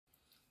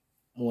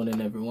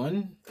Morning,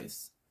 everyone.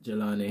 It's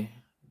Jelani.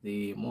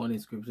 The morning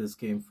scriptures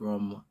came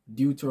from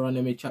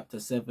Deuteronomy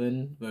chapter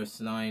 7, verse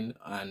 9,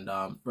 and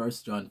 1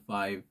 John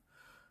 5,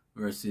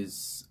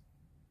 verses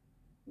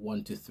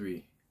 1 to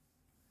 3.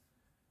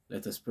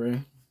 Let us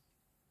pray.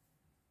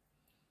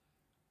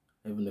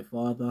 Heavenly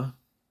Father,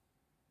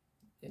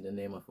 in the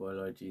name of our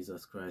Lord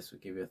Jesus Christ, we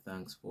give you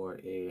thanks for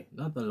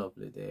another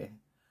lovely day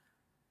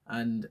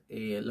and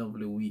a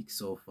lovely week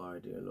so far,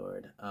 dear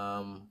Lord.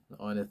 I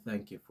want to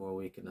thank you for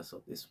waking us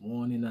up this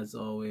morning, as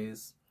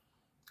always,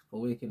 for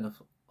waking us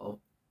up,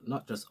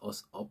 not just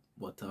us up,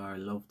 but our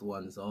loved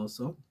ones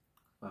also,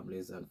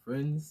 families and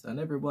friends, and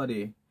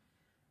everybody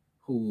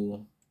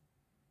who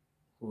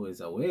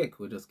is awake.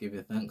 We just give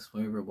you thanks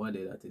for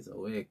everybody that is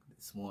awake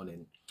this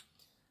morning.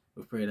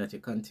 We pray that you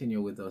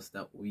continue with us,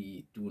 that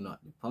we do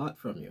not depart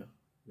from you,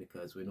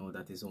 because we know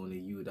that it's only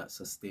you that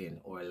sustain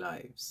our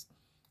lives.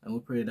 And we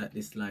pray that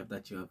this life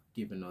that you have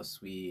given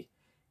us, we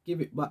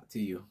give it back to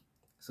you,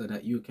 so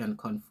that you can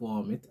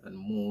conform it and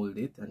mold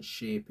it and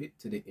shape it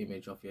to the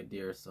image of your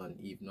dear Son,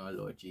 even our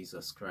Lord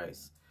Jesus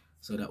Christ,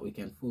 so that we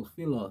can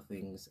fulfill all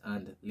things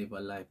and live a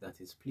life that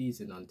is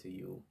pleasing unto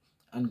you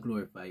and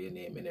glorify your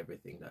name in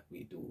everything that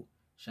we do,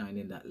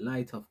 shining that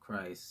light of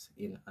Christ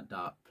in a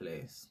dark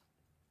place.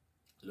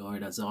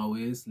 Lord, as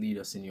always, lead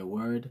us in your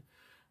word.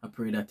 I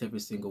pray that every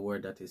single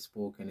word that is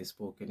spoken in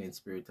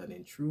spirit and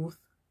in truth,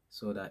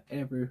 so that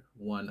every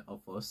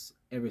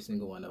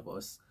single one of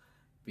us,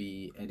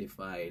 be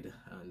edified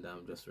and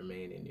just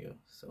remain in you.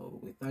 So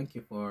we thank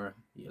you for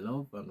your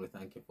love, and we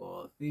thank you for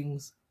all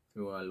things.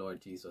 Through our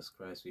Lord Jesus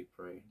Christ we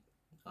pray.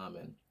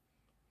 Amen.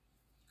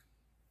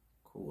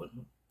 Cool.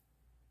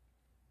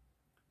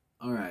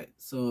 All right,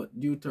 so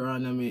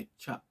Deuteronomy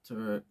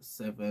chapter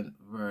 7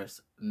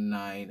 verse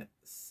 9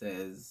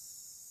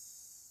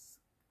 says,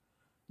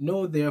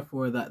 "Know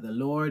therefore that the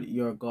Lord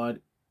your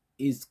God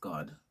is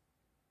God,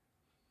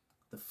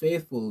 the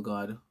faithful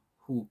God,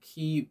 who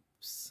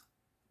keeps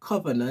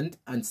covenant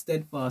and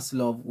steadfast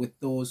love with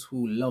those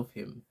who love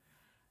him,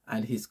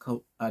 and his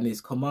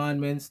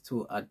commandments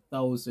to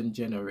 1,000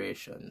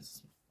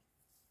 generations."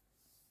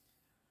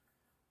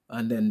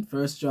 And then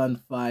 1 John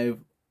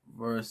 5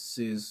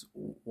 verses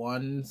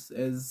 1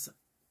 says,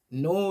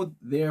 "Know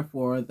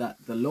therefore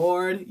that the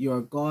Lord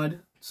your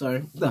God,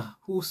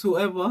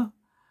 whosoever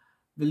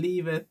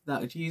believeth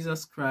that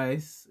Jesus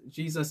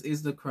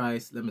is the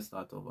Christ," let me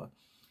start over.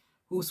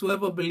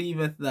 "Whosoever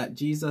believeth that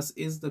Jesus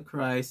is the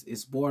Christ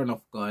is born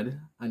of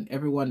God, and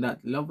everyone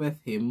that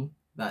loveth him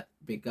that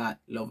begat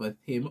loveth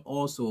him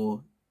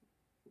also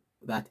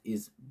that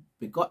is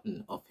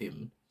begotten of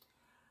him.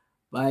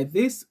 By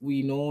this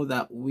we know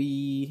that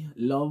we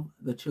love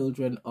the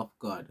children of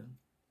God,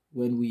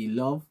 when we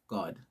love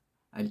God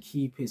and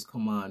keep his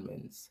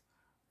commandments.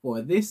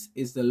 For this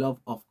is the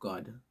love of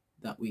God,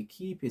 that we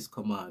keep his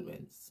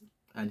commandments,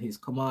 and his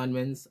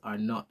commandments are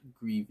not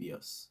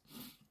grievous."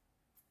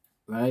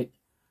 Right?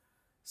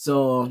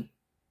 So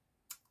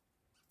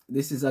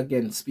this is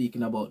again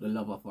speaking about the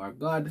love of our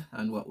God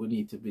and what we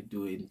need to be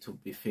doing to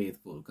be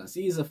faithful, because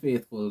he's a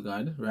faithful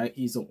God, right?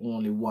 He's the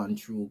only one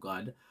true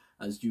God,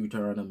 as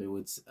Deuteronomy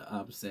would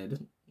have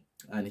said,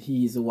 and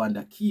he's the one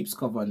that keeps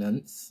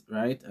covenants,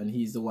 right? And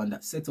he's the one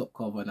that set up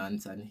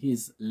covenants, and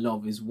his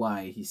love is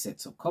why he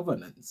sets up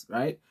covenants,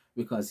 right?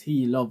 Because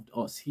he loved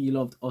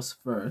us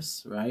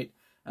first, right?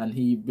 And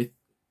he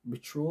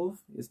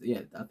betrothed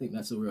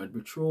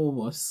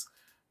us,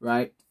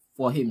 right,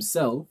 for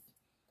himself,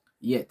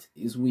 yet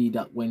is we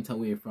that went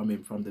away from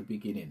him from the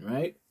beginning,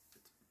 right,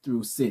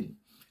 through sin.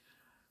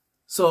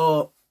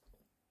 So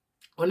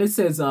when it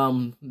says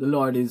the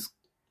Lord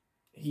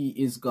he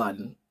is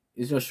God,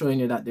 it's just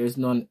showing you that there's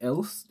none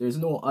else, there's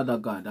no other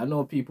God. I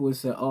know people will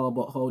say, "Oh,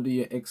 but how do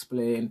you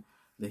explain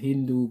the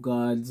Hindu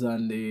gods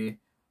and the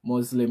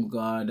Muslim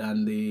God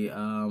and the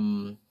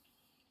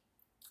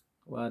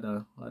what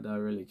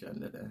other religion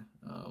there,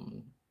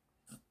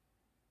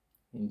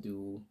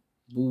 Hindu,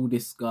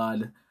 Buddhist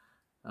God,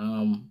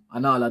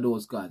 and all of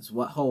those gods?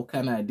 How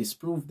can I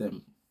disprove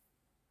them?"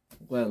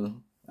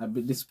 Well, I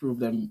disprove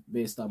them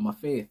based on my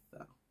faith,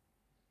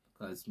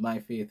 because my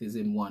faith is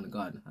in one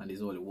God, and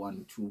there's only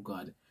one true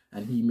God,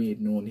 and he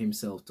made known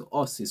himself to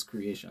us, his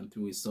creation,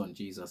 through his Son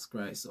Jesus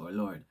Christ our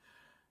Lord.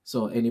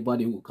 So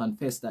anybody who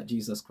confesses that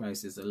Jesus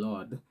Christ is the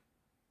Lord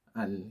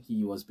and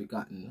he was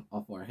begotten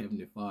of our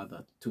Heavenly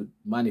Father to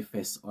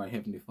manifest our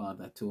Heavenly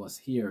Father to us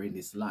here in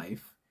this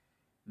life,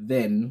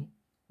 then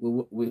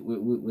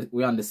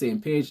we're on the same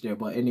page there.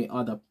 But any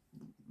other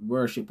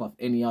worship of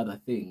any other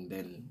thing,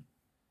 then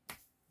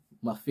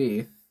my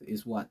faith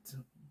is what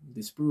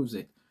disproves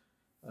it.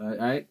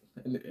 Alright?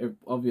 And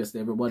obviously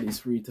everybody is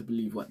free to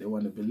believe what they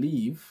want to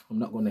believe. I'm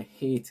not going to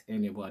hate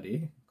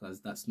anybody, because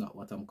that's not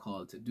what I'm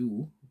called to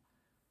do.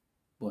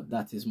 But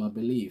that is my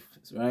belief,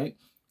 right?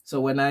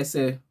 So when I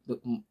say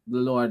the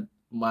Lord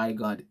my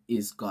God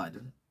is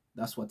God,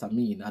 that's what I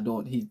mean.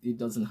 He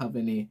doesn't have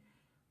any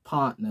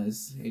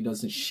partners. He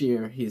doesn't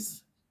share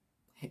his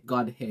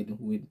Godhead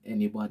with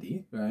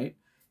anybody, right?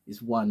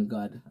 Is one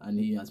God, and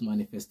he has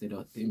manifested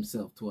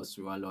himself to us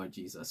through our Lord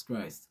Jesus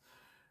Christ,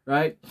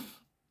 right?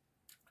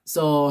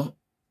 So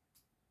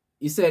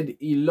he said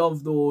he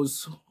loved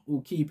those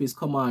who keep his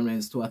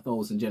commandments to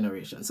 1,000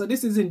 generations. So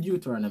this is in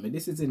Deuteronomy.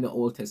 This is in the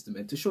Old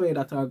Testament to show you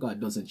that our God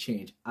doesn't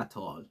change at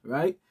all,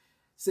 right?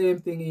 Same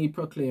thing he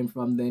proclaimed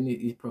from then,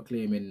 he's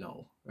proclaiming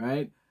now,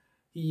 right?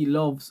 He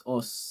loves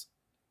us,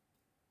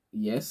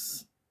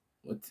 yes,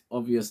 but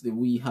obviously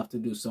we have to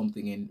do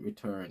something in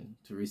return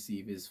to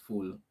receive his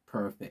full,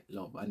 perfect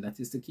love, and that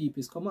is to keep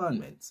his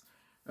commandments,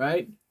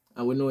 right?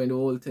 And we know in the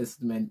Old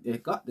Testament, they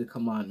got the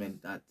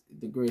commandment that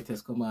the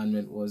greatest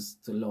commandment was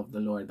to love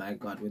the Lord thy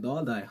God with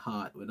all thy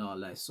heart, with all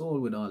thy soul,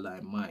 with all thy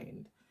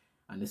mind.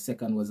 And the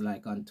second was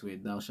like unto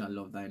it, thou shalt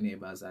love thy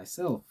neighbor as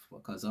thyself,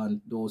 because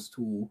on those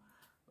two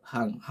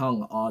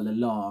hung all the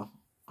law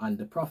and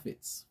the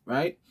prophets,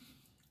 right?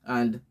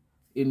 And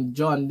in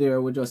John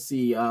there, we just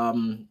see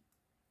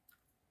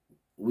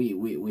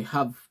we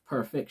have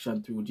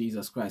perfection through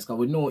Jesus Christ. Because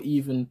we know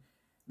even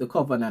the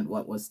covenant,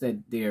 what was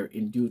said there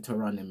in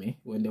Deuteronomy,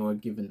 when they were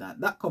given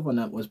that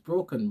covenant was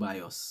broken by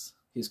us,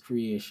 his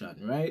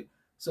creation, right?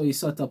 So he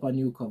set up a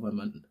new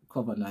covenant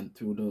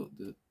through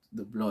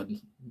the blood,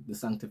 the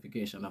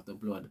sanctification of the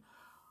blood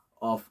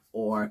of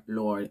our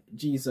Lord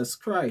Jesus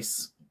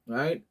Christ,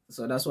 right?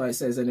 So that's why it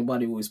says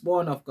anybody who is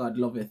born of God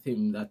loveth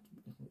him. That,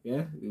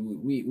 yeah,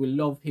 we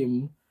love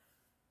him.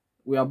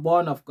 We are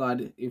born of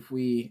God if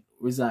we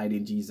reside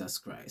in Jesus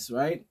Christ,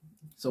 right?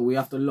 So we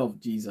have to love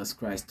Jesus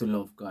Christ to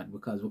love God,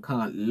 because we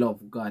can't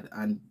love God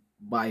and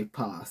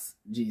bypass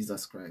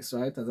Jesus Christ,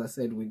 right? As I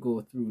said, we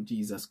go through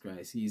Jesus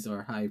Christ. He's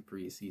our high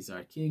priest. He's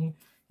our king.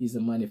 He's a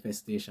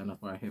manifestation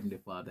of our Heavenly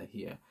Father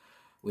here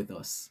with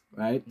us,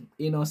 right?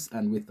 In us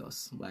and with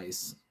us by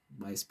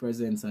his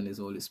presence and his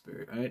Holy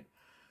Spirit, right?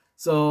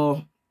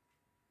 So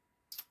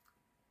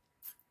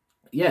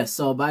yes,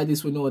 so by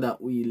this we know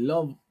that we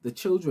love the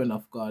children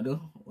of God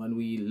when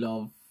we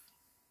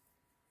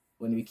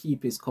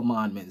keep his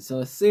commandments.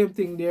 So same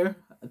thing there,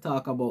 I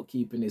talk about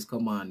keeping his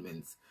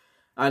commandments.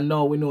 And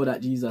now we know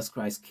that Jesus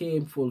Christ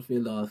came,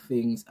 fulfilled all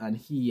things, and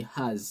he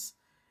has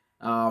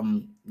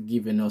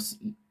given us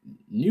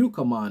new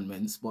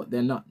commandments, but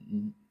they're not,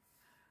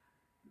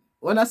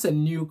 when I say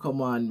new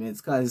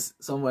commandments, because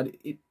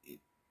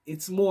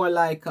it's more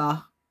like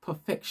a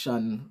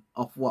perfection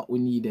of what we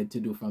needed to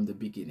do from the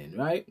beginning,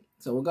 right?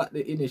 So we got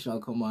the initial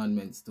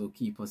commandments to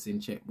keep us in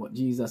check, but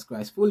Jesus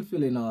Christ,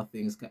 fulfilling all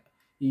things,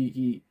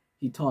 he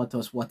taught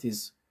us what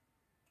is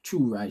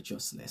true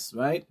righteousness,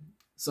 right?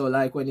 So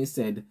like when he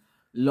said,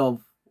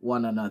 love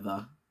one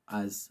another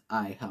as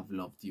I have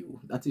loved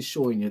you, that is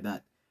showing you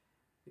that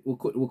we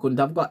couldn't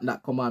have gotten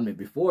that commandment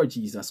before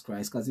Jesus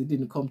Christ, because he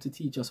didn't come to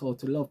teach us how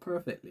to love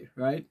perfectly,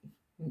 right?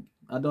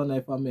 I don't know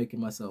if I'm making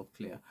myself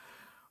clear,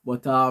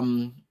 but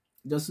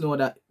just know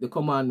that the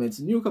commandments,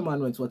 new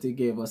commandments, what he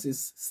gave us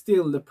is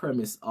still the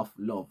premise of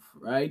love,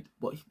 right?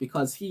 But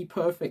because he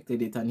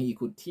perfected it and he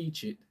could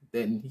teach it,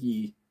 then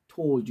he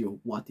told you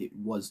what it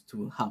was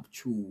to have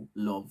true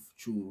love,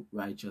 true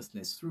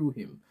righteousness through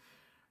him,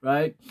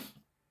 right?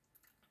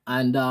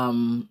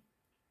 And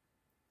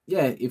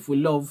yeah, if we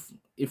love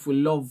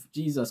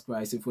Jesus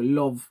Christ, if we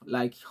love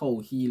like how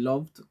he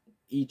loved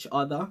each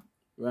other,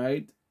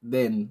 right,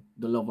 then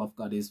the love of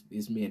God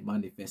is made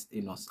manifest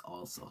in us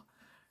also,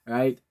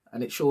 right?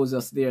 And it shows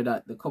us there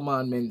that the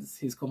commandments,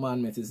 his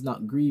commandment is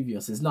not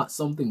grievous. It's not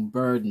something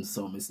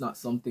burdensome. It's not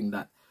something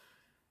that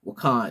we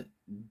can't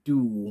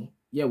do.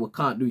 Yeah, we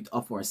can't do it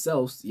of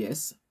ourselves,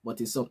 yes,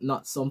 but it's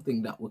not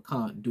something that we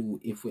can't do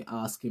if we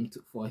ask him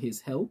for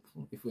his help,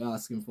 if we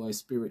ask him for his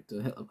spirit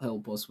to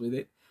help us with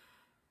it.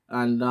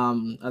 And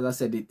as I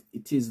said,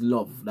 it is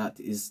love that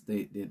is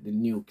the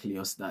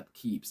nucleus that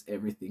keeps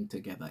everything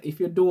together. If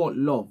you don't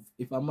love,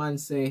 if a man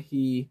say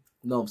he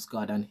loves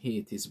God and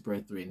hate his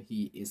brethren,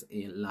 he is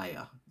a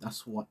liar.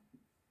 That's what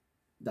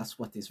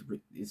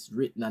is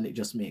written, and it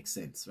just makes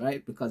sense,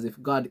 right? Because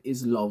if God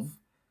is love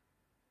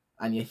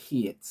and you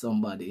hate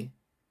somebody,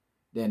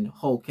 then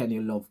how can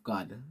you love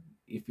God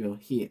if you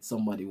hate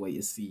somebody what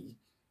you see,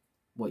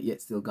 but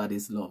yet still God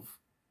is love,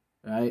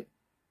 right?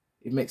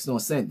 It makes no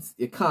sense.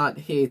 You can't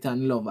hate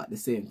and love at the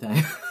same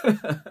time.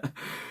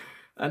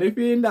 And if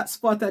you're in that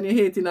spot and you're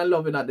hating and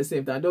loving at the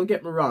same time, don't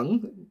get me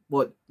wrong,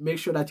 but make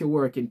sure that you're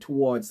working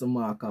towards the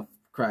mark of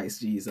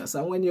Christ Jesus.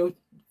 And when you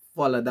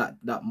follow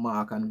that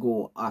mark and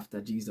go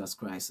after Jesus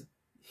Christ,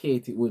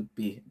 hate, it would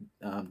be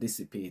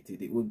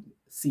dissipated. It would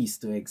cease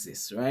to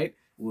exist, right? It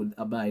would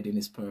abide in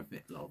his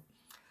perfect love.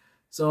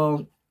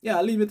 So yeah,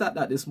 I'll leave it at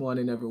that this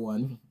morning,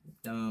 everyone.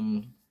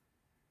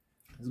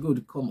 It's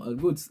good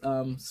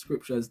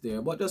scriptures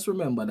there, but just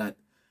remember that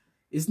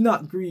it's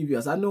not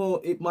grievous. I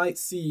know it might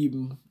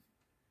seem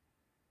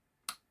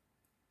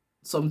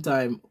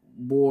sometimes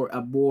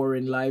a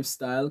boring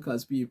lifestyle,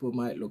 because people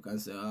might look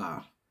and say,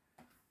 I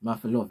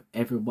have to love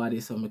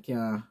everybody, so I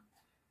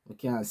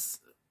can't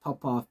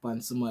pop off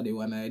on somebody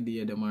when I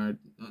dare them, or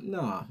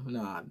no.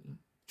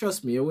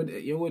 Trust me, you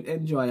would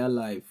enjoy your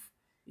life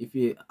if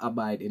you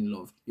abide in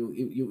love.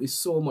 You is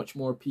so much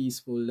more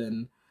peaceful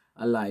than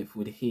a life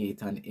with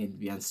hate and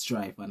envy and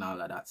strife and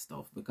all of that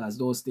stuff, because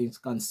those things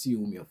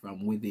consume you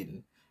from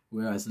within,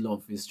 whereas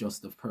love is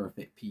just the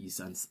perfect peace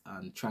and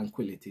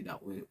tranquility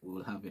that we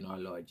will have in our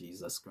Lord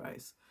Jesus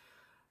Christ.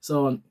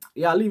 So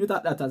yeah, I'll leave it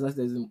at that as I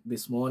said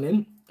this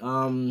morning.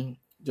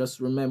 Just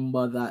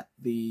remember that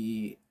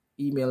the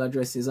email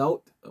address is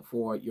out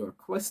for your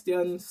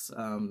questions.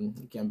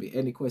 It can be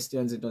any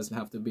questions. It doesn't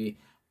have to be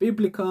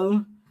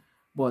biblical,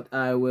 but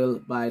I will,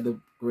 by the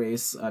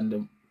grace and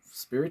the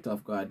Spirit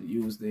of God,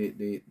 use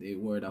the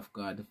word of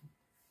God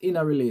in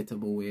a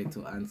relatable way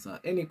to answer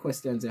any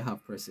questions you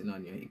have pressing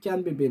on you. It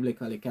can be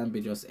biblical, it can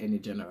be just any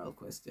general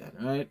question,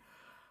 right?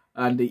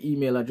 And the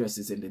email address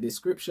is in the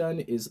description,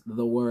 is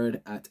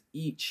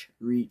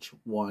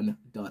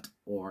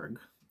theword@eachreach1.org.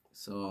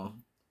 So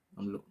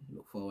I'm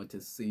look forward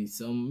to see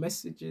some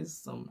messages,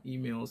 some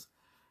emails,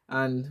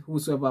 and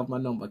whosoever have my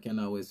number can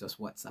always just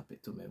WhatsApp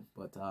it to me.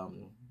 But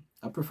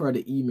I prefer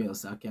the email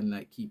so I can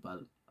like keep a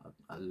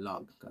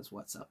log, because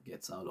WhatsApp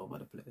gets all over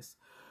the place.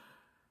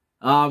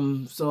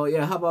 So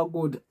yeah, have a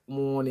good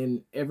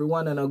morning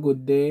everyone and a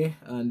good day,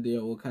 and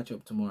we'll catch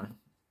up tomorrow.